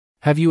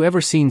Have you ever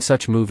seen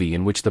such movie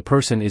in which the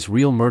person is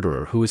real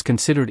murderer who is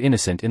considered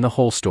innocent in the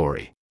whole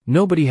story?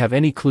 Nobody have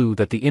any clue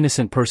that the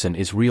innocent person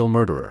is real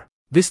murderer.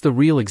 This the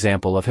real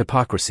example of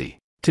hypocrisy.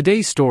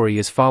 Today's story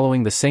is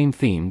following the same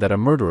theme that a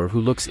murderer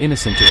who looks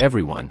innocent to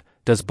everyone,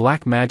 does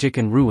black magic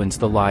and ruins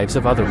the lives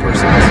of other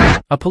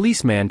persons. A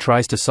policeman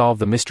tries to solve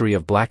the mystery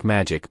of black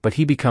magic but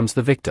he becomes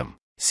the victim.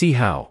 See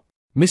how.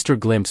 Mr.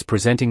 Glimpse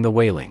presenting the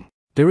wailing.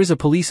 There is a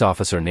police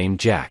officer named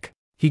Jack.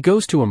 He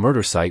goes to a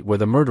murder site where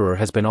the murderer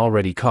has been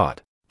already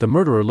caught. The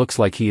murderer looks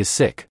like he is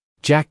sick.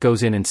 Jack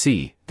goes in and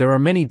there are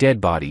many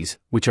dead bodies,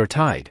 which are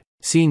tied.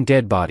 Seeing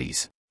dead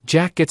bodies,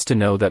 Jack gets to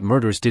know that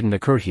murders didn't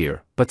occur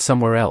here, but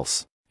somewhere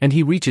else. And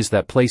he reaches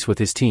that place with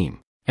his team.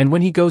 And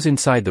when he goes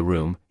inside the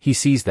room, he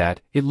sees that,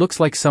 it looks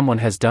like someone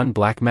has done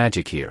black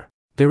magic here.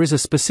 There is a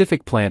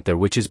specific plant there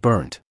which is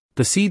burnt.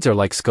 The seeds are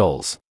like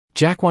skulls.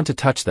 Jack wants to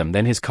touch them,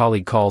 then his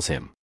colleague calls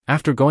him.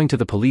 After going to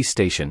the police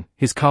station,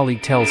 his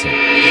colleague tells him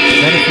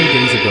that a few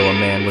days ago a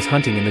man was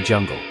hunting in the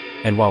jungle.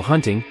 And while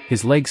hunting,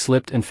 his leg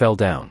slipped and fell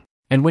down.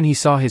 And when he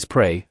saw his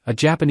prey, a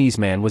Japanese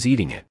man was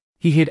eating it.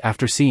 He hid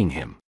after seeing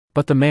him.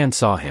 But the man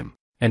saw him.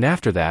 And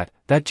after that,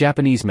 that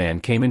Japanese man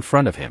came in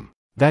front of him.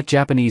 That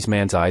Japanese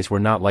man's eyes were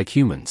not like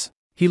humans.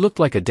 He looked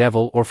like a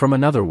devil or from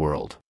another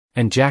world.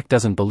 And Jack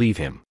doesn't believe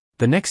him.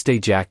 The next day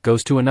Jack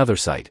goes to another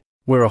site,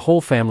 where a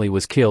whole family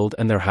was killed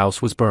and their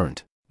house was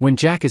burned. When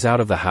Jack is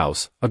out of the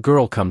house, a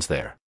girl comes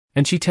there.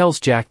 And she tells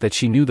Jack that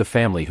she knew the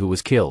family who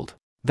was killed.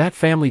 That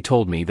family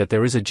told me that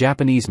there is a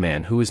Japanese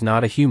man who is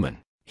not a human.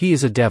 He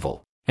is a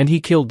devil. And he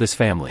killed this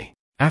family.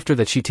 After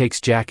that she takes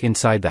Jack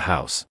inside the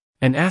house.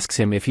 And asks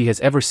him if he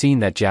has ever seen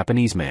that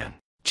Japanese man.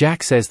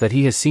 Jack says that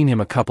he has seen him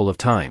a couple of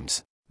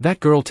times. That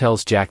girl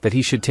tells Jack that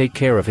he should take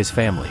care of his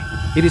family.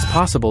 It is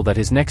possible that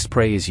his next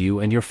prey is you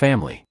and your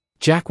family.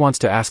 Jack wants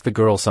to ask the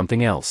girl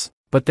something else.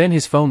 But then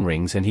his phone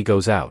rings and he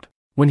goes out.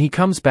 When he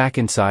comes back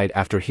inside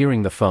after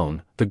hearing the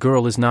phone, the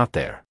girl is not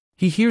there.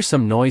 He hears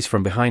some noise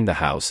from behind the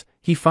house.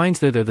 He finds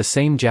that the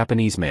same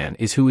Japanese man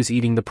is who is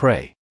eating the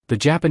prey. The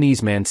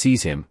Japanese man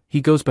sees him, he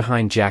goes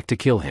behind Jack to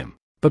kill him.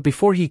 But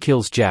before he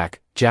kills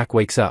Jack, Jack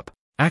wakes up.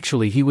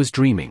 Actually he was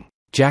dreaming.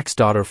 Jack's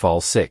daughter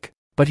falls sick.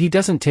 But he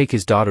doesn't take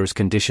his daughter's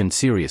condition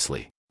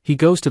seriously. He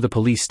goes to the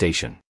police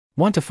station.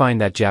 Want to find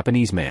that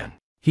Japanese man.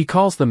 He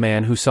calls the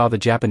man who saw the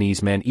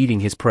Japanese man eating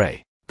his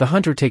prey. The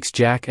hunter takes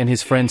Jack and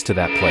his friends to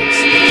that place.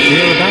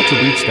 They are about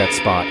to reach that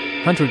spot.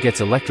 Hunter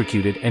gets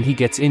electrocuted and he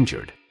gets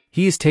injured.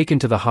 He is taken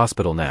to the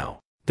hospital now.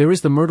 There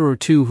is the murderer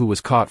too who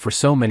was caught for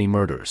so many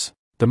murders.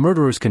 The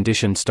murderer's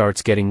condition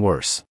starts getting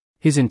worse.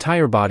 His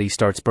entire body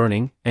starts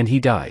burning, and he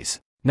dies.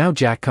 Now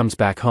Jack comes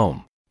back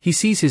home. He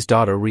sees his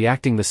daughter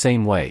reacting the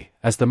same way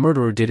as the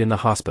murderer did in the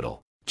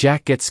hospital.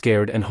 Jack gets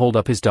scared and hold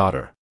up his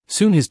daughter.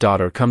 Soon his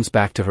daughter comes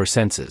back to her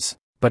senses.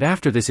 But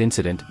after this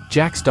incident,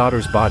 Jack's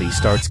daughter's body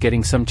starts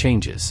getting some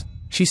changes.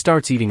 She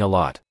starts eating a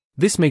lot.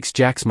 This makes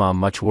Jack's mom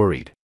much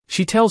worried.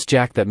 She tells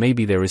Jack that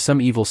maybe there is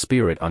some evil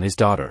spirit on his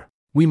daughter.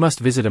 We must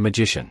visit a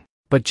magician.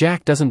 But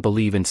Jack doesn't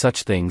believe in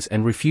such things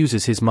and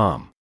refuses his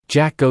mom.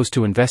 Jack goes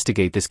to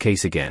investigate this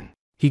case again.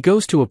 He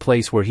goes to a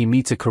place where he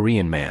meets a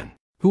Korean man,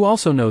 who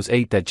also knows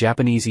that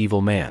Japanese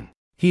evil man.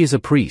 He is a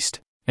priest,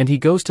 and he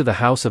goes to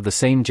the house of the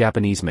same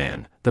Japanese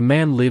man. The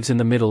man lives in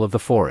the middle of the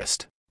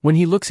forest. When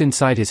he looks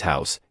inside his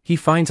house, he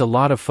finds a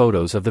lot of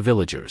photos of the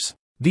villagers.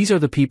 These are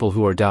the people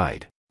who are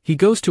died. He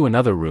goes to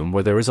another room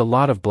where there is a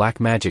lot of black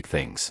magic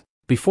things.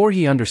 Before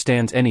he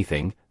understands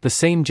anything, the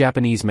same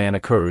Japanese man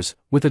occurs,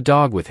 with a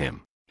dog with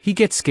him. He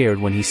gets scared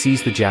when he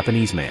sees the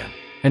Japanese man,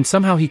 and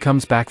somehow he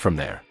comes back from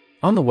there.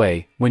 On the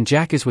way, when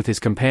Jack is with his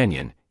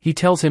companion, he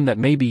tells him that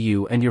maybe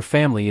you and your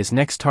family is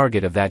next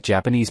target of that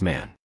Japanese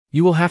man.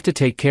 You will have to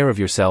take care of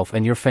yourself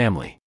and your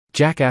family.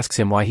 Jack asks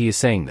him why he is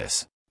saying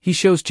this. He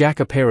shows Jack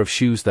a pair of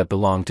shoes that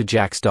belong to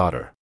Jack's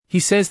daughter. He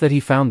says that he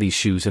found these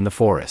shoes in the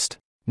forest.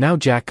 Now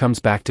Jack comes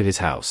back to his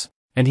house,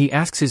 and he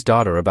asks his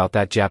daughter about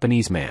that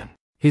Japanese man.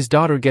 His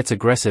daughter gets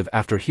aggressive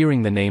after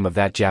hearing the name of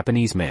that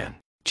Japanese man.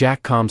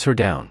 Jack calms her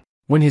down.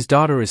 When his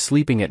daughter is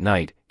sleeping at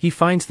night, he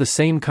finds the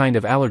same kind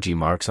of allergy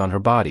marks on her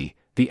body,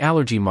 the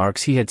allergy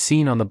marks he had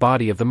seen on the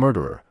body of the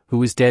murderer,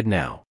 who is dead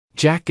now.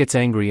 Jack gets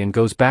angry and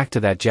goes back to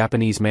that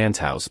Japanese man's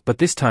house, but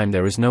this time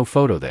there is no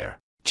photo there.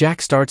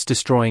 Jack starts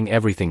destroying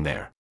everything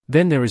there.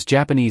 Then there is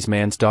Japanese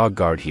man's dog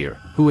guard here,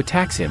 who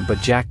attacks him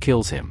but Jack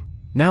kills him.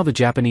 Now the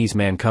Japanese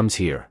man comes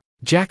here.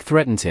 Jack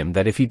threatens him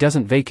that if he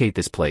doesn't vacate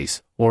this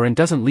place, and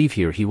doesn't leave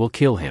here he will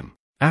kill him.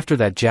 After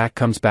that Jack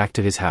comes back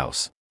to his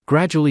house.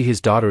 Gradually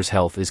his daughter's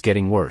health is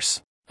getting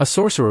worse. A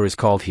sorcerer is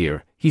called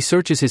here. He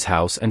searches his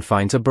house and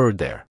finds a bird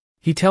there.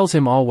 He tells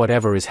him all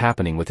whatever is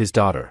happening with his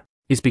daughter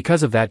is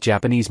because of that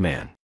Japanese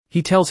man.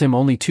 He tells him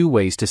only two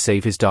ways to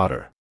save his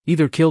daughter.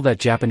 Either kill that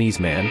Japanese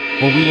man,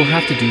 or we will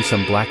have to do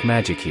some black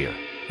magic here.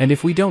 And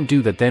if we don't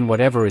do that, then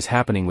whatever is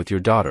happening with your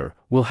daughter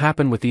will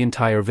happen with the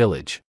entire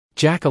village.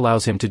 Jack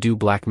allows him to do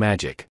black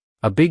magic.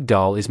 A big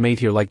doll is made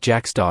here like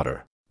Jack's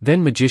daughter.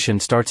 Then magician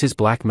starts his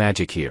black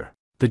magic here.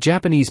 The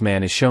Japanese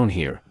man is shown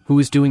here, who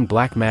is doing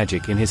black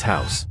magic in his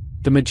house.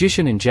 The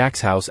magician in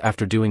Jack's house,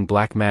 after doing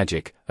black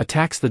magic,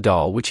 attacks the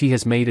doll which he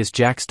has made as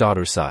Jack's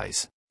daughter's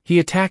size. He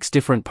attacks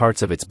different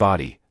parts of its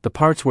body. The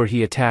parts where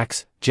he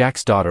attacks,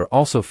 Jack's daughter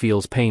also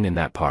feels pain in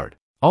that part.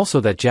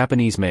 Also that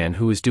Japanese man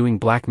who is doing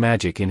black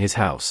magic in his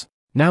house.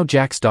 Now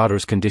Jack's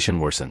daughter's condition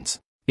worsens.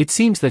 It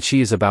seems that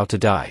she is about to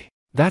die.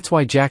 That's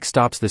why Jack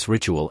stops this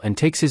ritual and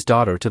takes his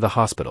daughter to the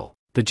hospital.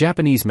 The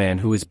Japanese man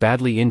who is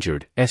badly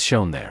injured, as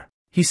shown there.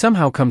 He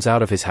somehow comes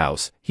out of his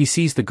house. He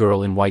sees the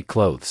girl in white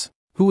clothes,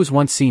 who was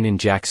once seen in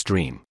Jack's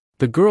dream.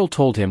 The girl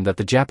told him that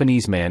the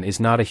Japanese man is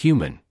not a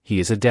human, he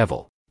is a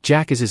devil.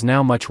 Jack is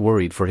now much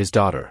worried for his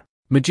daughter.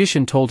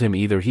 Magician told him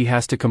either he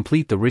has to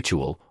complete the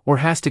ritual, or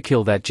has to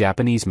kill that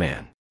Japanese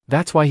man.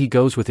 That's why he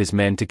goes with his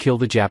men to kill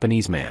the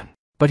Japanese man.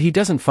 But he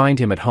doesn't find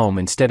him at home.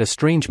 Instead, a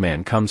strange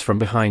man comes from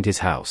behind his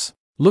house.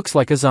 Looks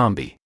like a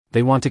zombie.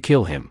 They want to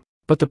kill him.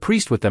 But the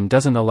priest with them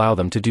doesn't allow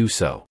them to do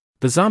so.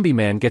 The zombie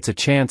man gets a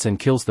chance and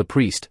kills the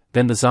priest,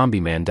 then the zombie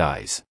man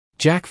dies.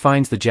 Jack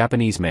finds the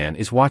Japanese man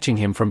is watching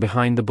him from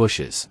behind the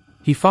bushes.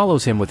 He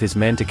follows him with his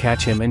men to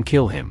catch him and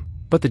kill him.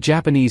 But the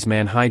Japanese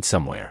man hides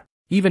somewhere.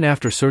 Even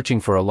after searching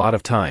for a lot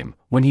of time,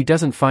 when he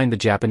doesn't find the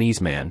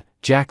Japanese man,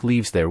 Jack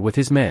leaves there with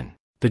his men.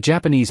 The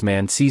Japanese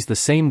man sees the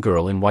same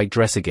girl in white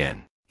dress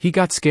again. He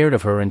got scared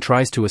of her and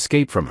tries to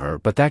escape from her,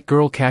 but that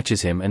girl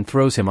catches him and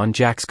throws him on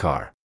Jack's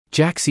car.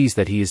 Jack sees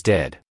that he is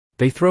dead.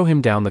 They throw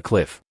him down the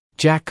cliff.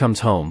 Jack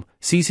comes home,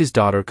 sees his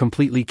daughter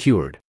completely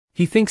cured.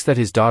 He thinks that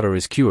his daughter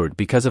is cured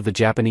because of the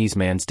Japanese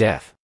man's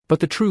death. But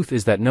the truth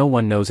is that no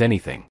one knows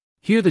anything.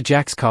 Here the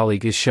Jack's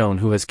colleague is shown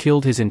who has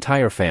killed his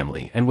entire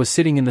family and was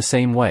sitting in the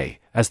same way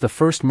as the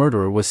first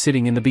murderer was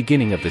sitting in the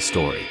beginning of this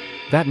story.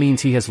 That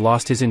means he has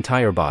lost his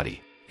entire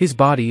body. His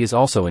body is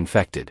also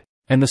infected.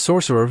 And the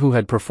sorcerer who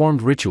had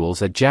performed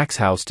rituals at Jack's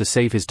house to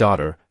save his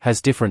daughter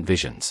has different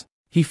visions.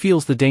 He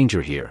feels the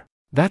danger here.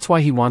 That's why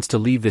he wants to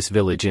leave this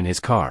village in his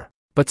car.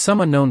 But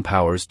some unknown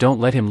powers don't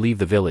let him leave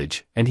the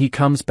village, and he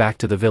comes back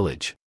to the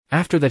village.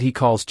 After that he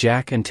calls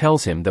Jack and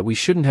tells him that we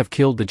shouldn't have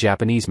killed the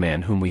Japanese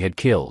man whom we had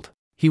killed.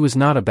 He was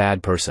not a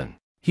bad person.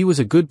 He was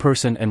a good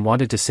person and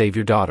wanted to save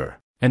your daughter.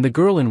 And the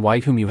girl in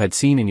white whom you had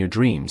seen in your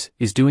dreams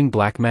is doing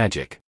black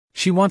magic.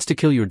 She wants to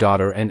kill your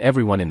daughter and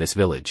everyone in this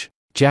village.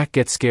 Jack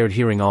gets scared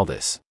hearing all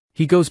this.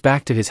 He goes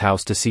back to his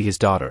house to see his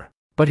daughter.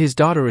 But his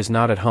daughter is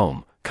not at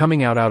home.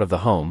 Coming out of the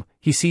home,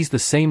 he sees the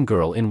same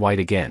girl in white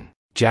again.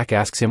 Jack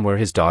asks him where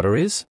his daughter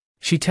is.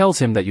 She tells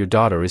him that your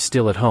daughter is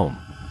still at home.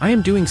 I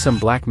am doing some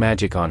black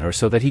magic on her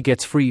so that he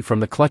gets free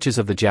from the clutches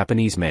of the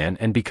Japanese man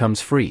and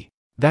becomes free.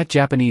 That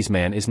Japanese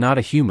man is not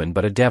a human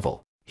but a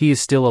devil. He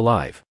is still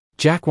alive.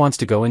 Jack wants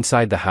to go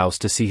inside the house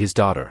to see his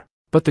daughter.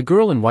 But the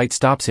girl in white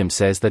stops him,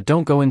 says that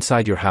don't go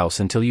inside your house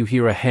until you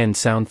hear a hen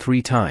sound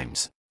 3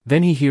 times.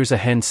 Then he hears a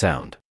hen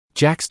sound.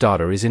 Jack's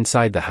daughter is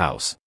inside the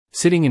house,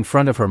 sitting in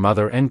front of her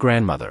mother and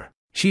grandmother.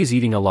 She is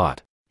eating a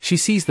lot. She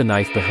sees the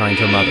knife behind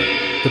her mother.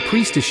 The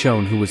priest is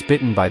shown who was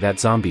bitten by that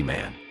zombie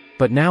man.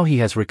 But now he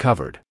has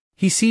recovered.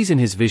 He sees in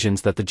his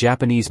visions that the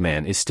Japanese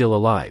man is still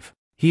alive.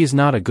 He is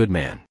not a good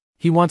man.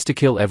 He wants to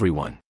kill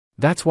everyone.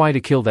 That's why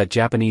to kill that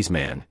Japanese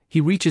man,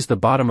 he reaches the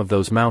bottom of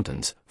those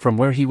mountains, from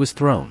where he was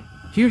thrown.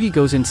 Here he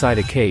goes inside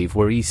a cave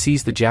where he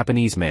sees the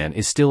Japanese man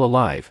is still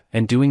alive,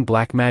 and doing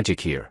black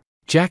magic here.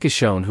 Jack is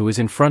shown who is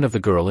in front of the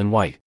girl in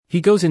white.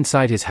 He goes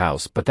inside his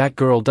house, but that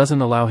girl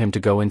doesn't allow him to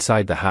go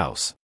inside the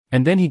house.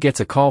 And then he gets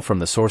a call from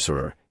the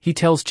sorcerer. He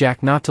tells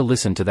Jack not to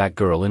listen to that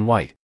girl in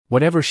white.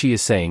 Whatever she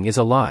is saying is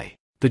a lie.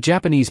 The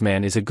Japanese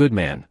man is a good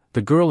man,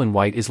 the girl in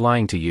white is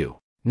lying to you.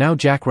 Now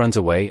Jack runs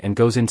away and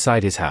goes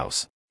inside his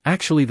house.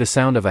 Actually the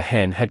sound of a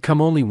hen had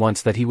come only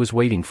once that he was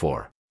waiting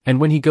for. And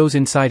when he goes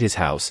inside his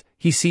house,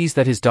 he sees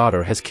that his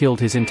daughter has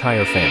killed his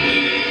entire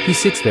family. He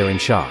sits there in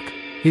shock.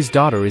 His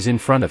daughter is in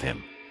front of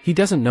him. He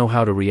doesn't know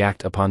how to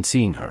react upon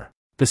seeing her.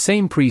 The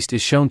same priest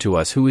is shown to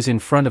us who is in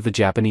front of the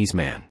Japanese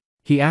man.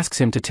 He asks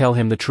him to tell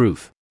him the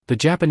truth. The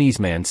Japanese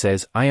man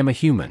says, I am a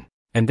human.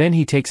 And then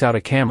he takes out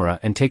a camera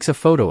and takes a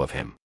photo of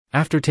him.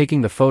 After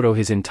taking the photo,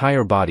 his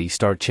entire body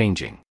starts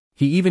changing.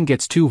 He even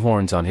gets 2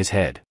 horns on his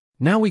head.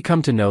 Now we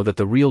come to know that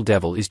the real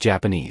devil is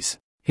Japanese.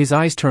 His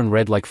eyes turn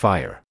red like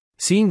fire.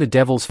 Seeing the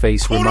devil's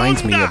face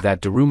reminds me of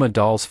that Daruma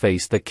doll's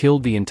face that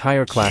killed the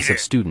entire class of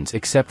students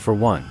except for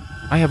one.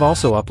 I have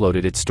also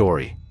uploaded its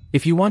story.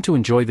 If you want to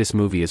enjoy this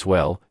movie as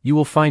well, you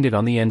will find it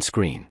on the end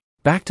screen.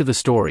 Back to the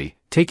story,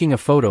 taking a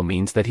photo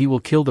means that he will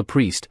kill the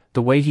priest,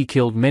 the way he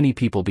killed many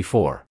people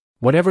before.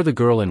 Whatever the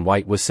girl in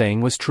white was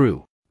saying was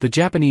true. The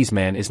Japanese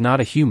man is not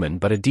a human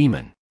but a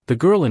demon. The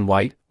girl in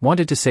white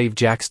wanted to save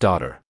Jack's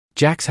daughter.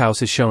 Jack's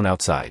house is shown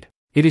outside.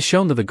 It is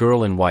shown that the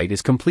girl in white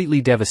is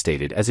completely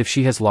devastated as if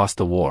she has lost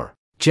the war.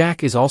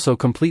 Jack is also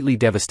completely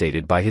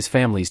devastated by his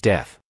family's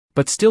death.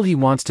 But still he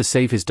wants to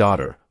save his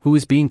daughter, who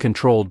is being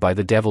controlled by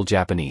the devil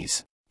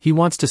Japanese. He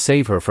wants to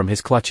save her from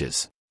his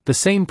clutches. The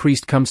same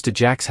priest comes to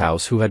Jack's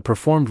house who had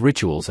performed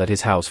rituals at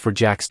his house for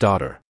Jack's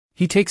daughter.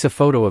 He takes a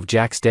photo of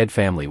Jack's dead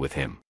family with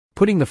him.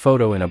 Putting the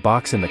photo in a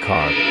box in the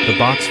car, the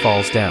box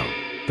falls down.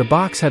 The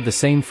box had the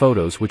same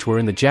photos which were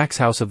in the Jack's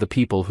house of the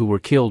people who were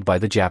killed by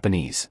the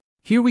Japanese.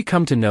 Here we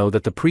come to know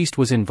that the priest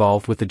was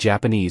involved with the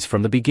Japanese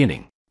from the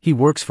beginning. He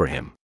works for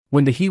him.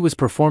 When he was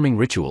performing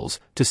rituals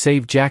to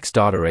save Jack's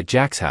daughter at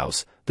Jack's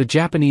house, the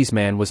Japanese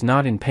man was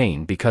not in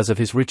pain because of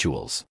his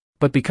rituals,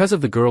 but because of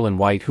the girl in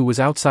white who was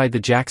outside the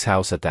Jack's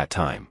house at that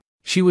time.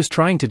 She was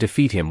trying to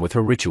defeat him with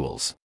her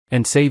rituals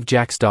and save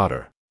Jack's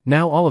daughter.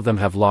 Now all of them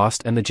have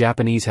lost and the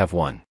Japanese have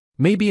won.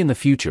 Maybe in the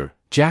future,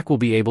 Jack will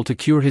be able to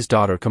cure his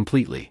daughter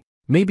completely.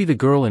 Maybe the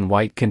girl in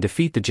white can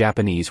defeat the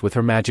Japanese with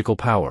her magical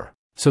power.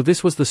 So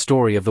this was the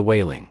story of the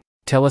Wailing.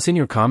 Tell us in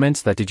your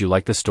comments that did you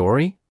like the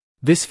story?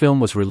 This film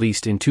was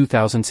released in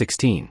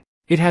 2016.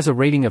 It has a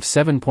rating of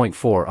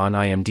 7.4 on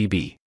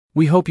IMDb.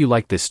 We hope you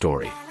liked this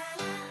story.